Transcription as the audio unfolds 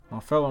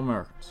fellow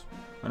Americans.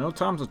 I know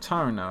times are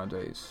tiring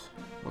nowadays,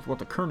 with what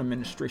the current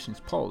administration's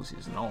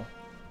policies and all.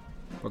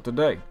 But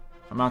today,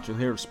 I'm actually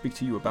here to speak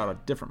to you about a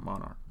different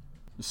monarch.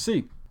 You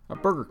see,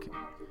 at Burger King,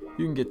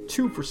 you can get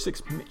 2 for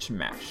 $6 Mix and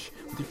Mash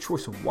with your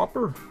choice of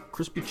Whopper,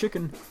 Crispy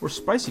Chicken, or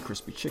Spicy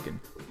Crispy Chicken.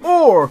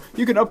 Or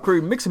you can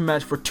upgrade Mix and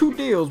Match for 2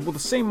 deals with the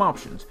same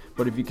options,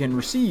 but if you can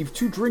receive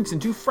 2 drinks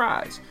and 2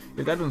 fries.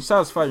 If that doesn't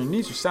satisfy your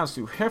needs or sounds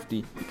too hefty,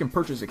 you can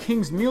purchase a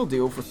King's Meal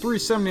Deal for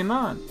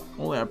 $3.79,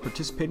 only at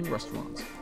participating restaurants.